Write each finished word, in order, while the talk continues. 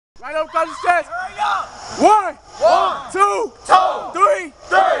Right up, got his chest. One, two, three.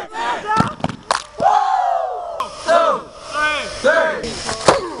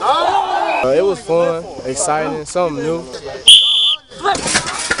 It was fun, exciting, something new.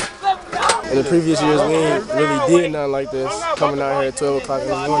 In the previous years, we ain't really did nothing like this, coming out here at 12 o'clock in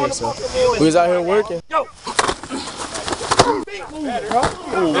the morning, so we was out here working.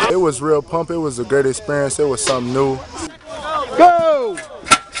 It was real pump. It was a great experience. It was something new. Go!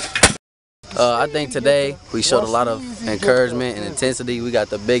 I think today we showed a lot of encouragement and intensity. We got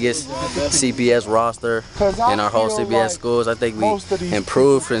the biggest CPS roster in our whole CPS schools. I think we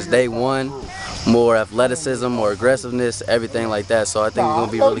improved since day one. More athleticism, more aggressiveness, everything like that. So I think we're going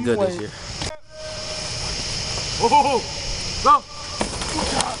to be really good this year. Go!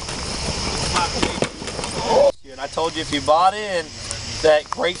 And I told you if you bought in that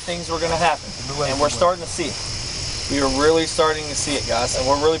great things were going to happen. And we're starting to see it. We are really starting to see it, guys. And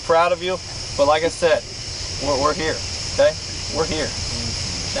we're really proud of you. But like I said, we're here, okay? We're here.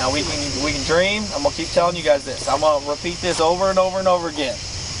 Now we can dream. I'm going to keep telling you guys this. I'm going to repeat this over and over and over again.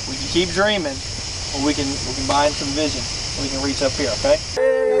 We can keep dreaming, or we can bind some vision. We can reach up here, okay?